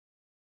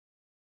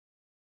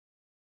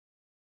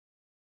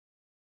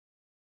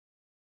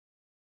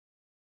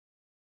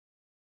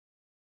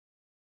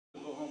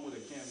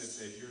canvas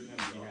that you're going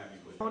to be happy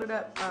with. Hold it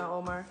up,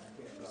 Omar.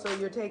 So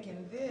you're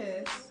taking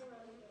this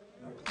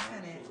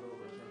planet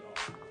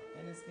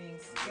and it's being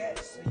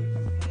sketched so you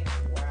can paint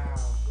it. Wow.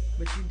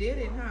 But you did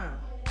it, huh?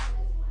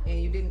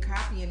 And you didn't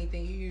copy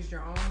anything. You used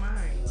your own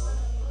mind.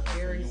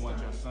 Very You want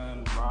smart. your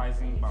sun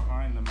rising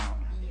behind the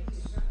mountain.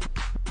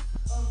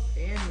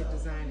 And you're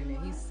designing it.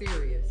 He's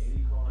serious.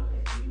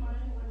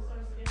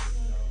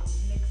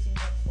 Mixing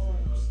up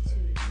orange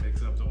too.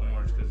 Mix up the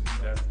orange because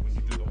that's when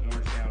you do the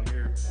orange down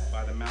here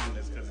by the mountain,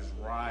 it's because it's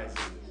rising.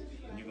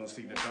 And you're going to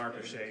see the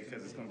darker shade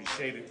because it's going to be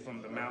shaded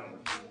from the mountain.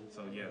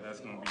 So yeah, that's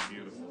going to be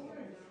beautiful.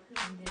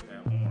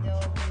 That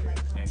orange.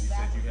 And you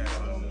said you had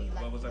some,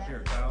 what was up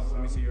here? Clouds?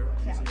 Let me see your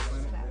planet.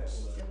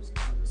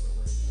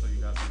 So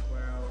you got some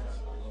clouds.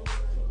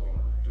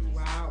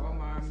 Wow,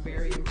 Omar, I'm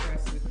very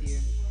impressed with you.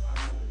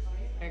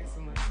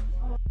 Excellent.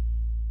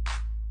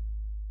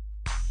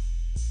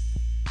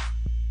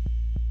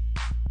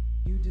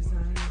 You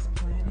designed this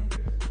planet?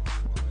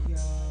 Yo.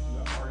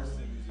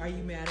 Are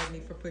you mad at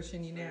me for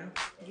pushing you now?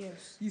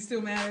 Yes. You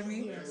still mad at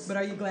me? Yes. But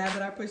are you glad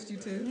that I pushed you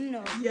too?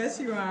 No. Yes,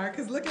 you are,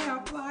 because look at how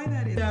fly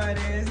that is. You know it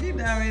is, you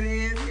know it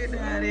is, you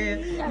know it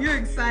is. You're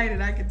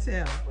excited, I can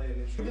tell.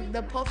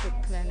 The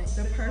perfect planet.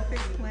 The perfect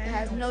It planet.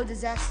 has no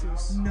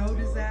disasters. No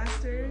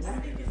disasters. Are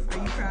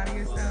you proud of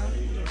yourself?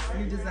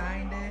 You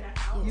designed it.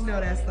 You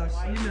know that's the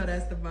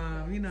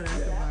bomb. You know that's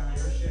the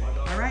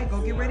bomb. All right,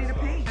 go get ready to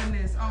paint.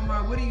 Goodness,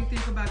 Omar, what do you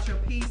think about your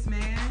piece,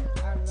 man?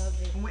 I love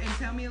it. And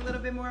tell me a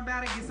little bit more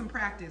about it. Get some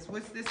practice.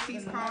 What's this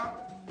piece called?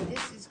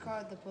 This is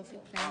called the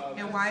perfect planet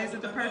And why is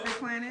it the perfect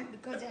planet?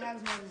 because it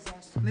has no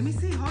disasters. Let me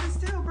see. Hold it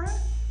still, bruh.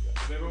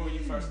 Remember when you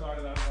first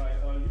started, I was like,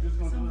 oh, you just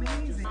going to do it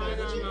like this? Amazing.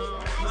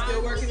 You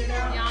still working it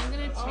out? Yeah, I'm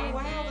gonna change Oh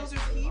wow, it. those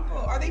are people.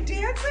 Are they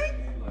dancing?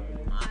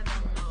 I don't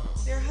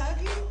know. They're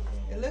hugging?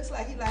 It looks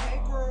like he like,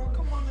 hey girl,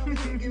 come on over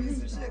here and give me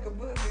some sugar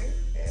booger.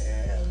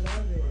 Yeah, I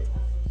love it.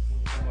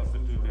 He wants to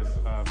do this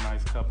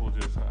nice couple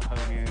just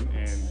hugging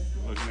and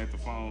looking at the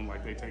phone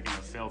like they taking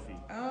a selfie.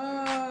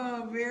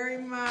 Oh, very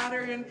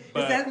modern.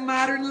 But- Is that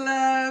modern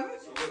love?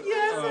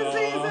 Yes,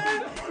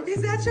 Aziza.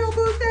 Is that your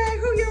boothday?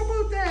 Who your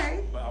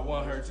boothday? But I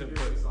want her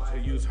to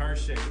use her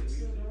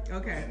shapes.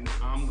 Okay. And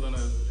I'm going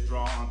to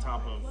draw on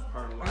top of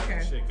her light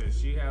Okay. shit because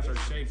she has her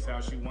shapes how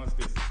she wants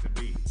this to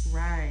be.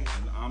 Right.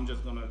 And I'm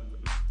just going to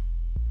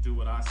do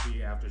what I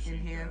see after she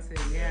Enhance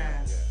does. it.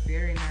 Yeah.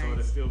 Very So it'll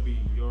nice. still be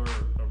your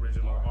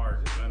original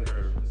art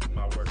under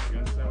my work. You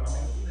understand what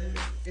I mean?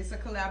 It's a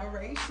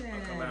collaboration.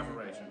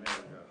 Collaboration. There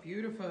we go.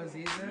 Beautiful,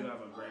 You Aziza. have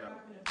a great eye.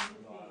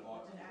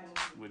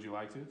 Would you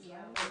like to?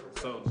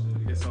 So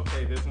it's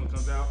okay. This one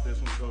comes out.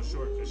 This one goes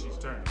short because she's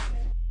turning.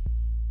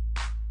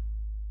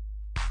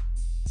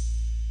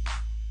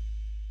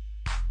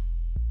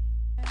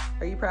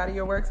 Are you proud of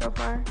your work so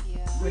far? Yeah,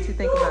 What you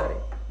think about it?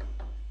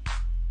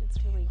 it's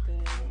really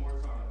good.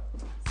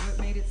 What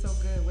made it so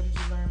good? What did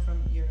you learn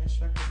from your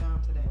instructor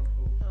Dom today?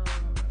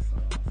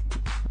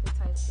 The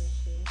types of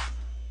shapes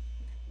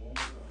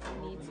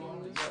I need to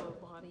use for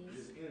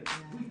bodies.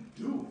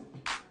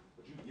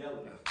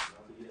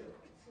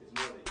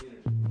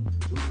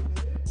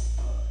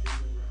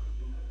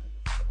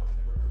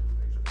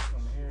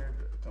 Come here.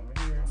 Come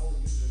here.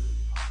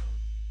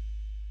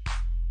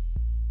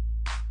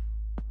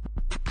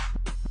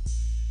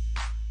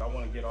 I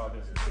want to get all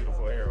this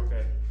beautiful hair,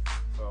 okay?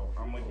 So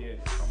I'm gonna get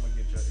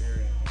your hair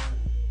in.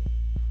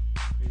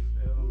 Please,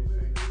 let me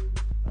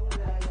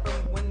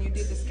see. When you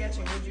did the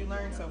sketching, what did you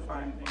learn so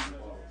far?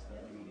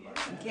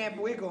 You can't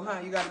wiggle, huh?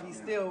 You got to be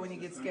still when you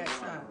get sketched,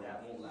 huh?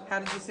 How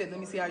did you sit? Let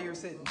me see how you were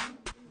sitting.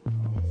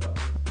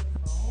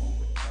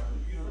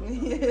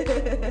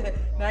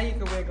 Now you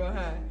can wiggle,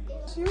 huh?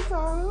 You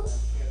Taru.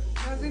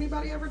 Has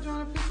anybody ever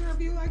drawn a picture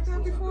of you like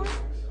that before?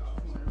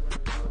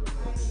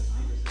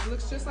 It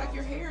looks just like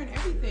your hair and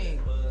everything.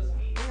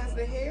 It has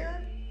the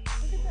hair.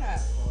 Look at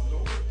that.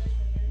 Oh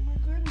my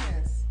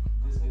goodness.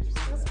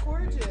 That's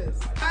gorgeous.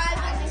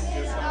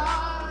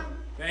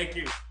 Thank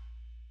you.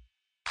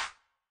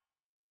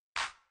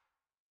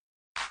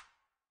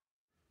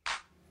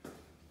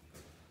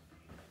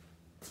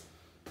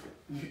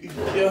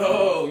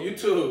 Yo,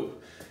 YouTube.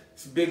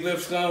 It's Big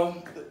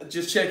Lipscomb.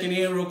 Just checking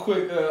in real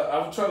quick. I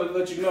was trying to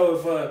let you know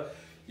if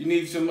you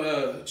need some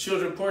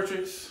children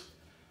portraits,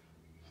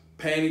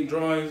 painting,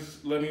 drawings,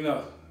 let me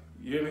know.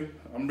 You hear me?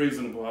 I'm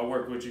reasonable. I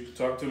work with you.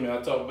 Talk to me. I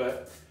talk back.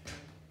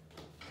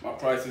 My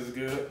price is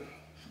good.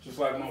 Just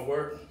like my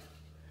work.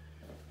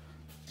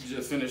 You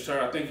just finished her.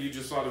 I think you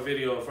just saw the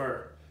video of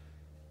her.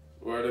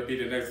 Or it'll be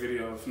the next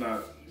video if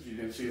not, if you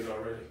didn't see it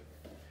already.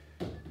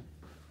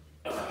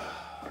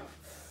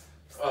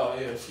 Oh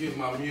yeah, excuse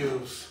my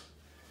muse.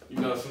 You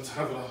know,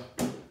 sometimes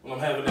when I'm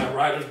having that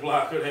writer's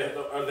block or that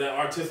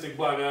artistic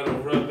block, I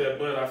don't rub that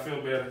butt, I feel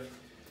better.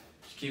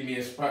 Just keep me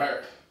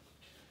inspired.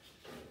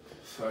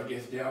 So I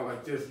get down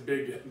like this,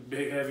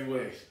 big heavy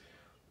waves.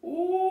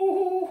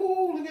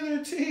 Ooh, look at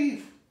her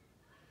teeth.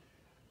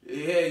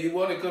 Yeah, you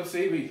want to come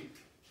see me.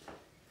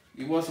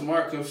 You want some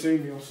art, come see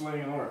me on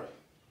Slaying Art.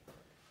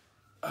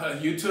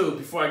 You too,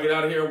 before I get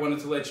out of here, I wanted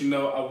to let you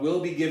know I will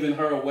be giving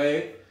her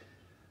away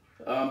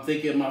I'm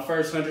thinking my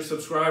first 100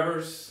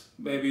 subscribers,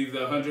 maybe the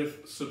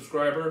 100th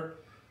subscriber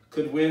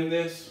could win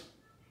this.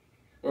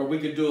 Or we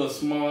could do a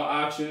small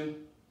auction.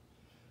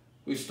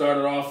 We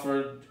started off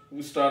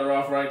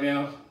right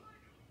now,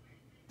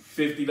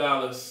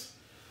 $50.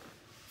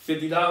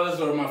 $50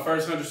 or my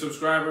first 100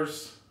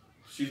 subscribers,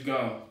 she's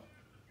gone.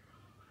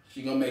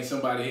 She's gonna make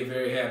somebody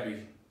very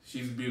happy.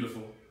 She's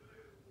beautiful.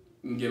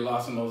 You can get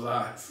lost in those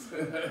eyes.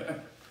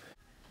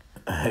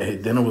 Hey,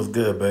 dinner was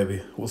good,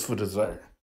 baby. What's for dessert?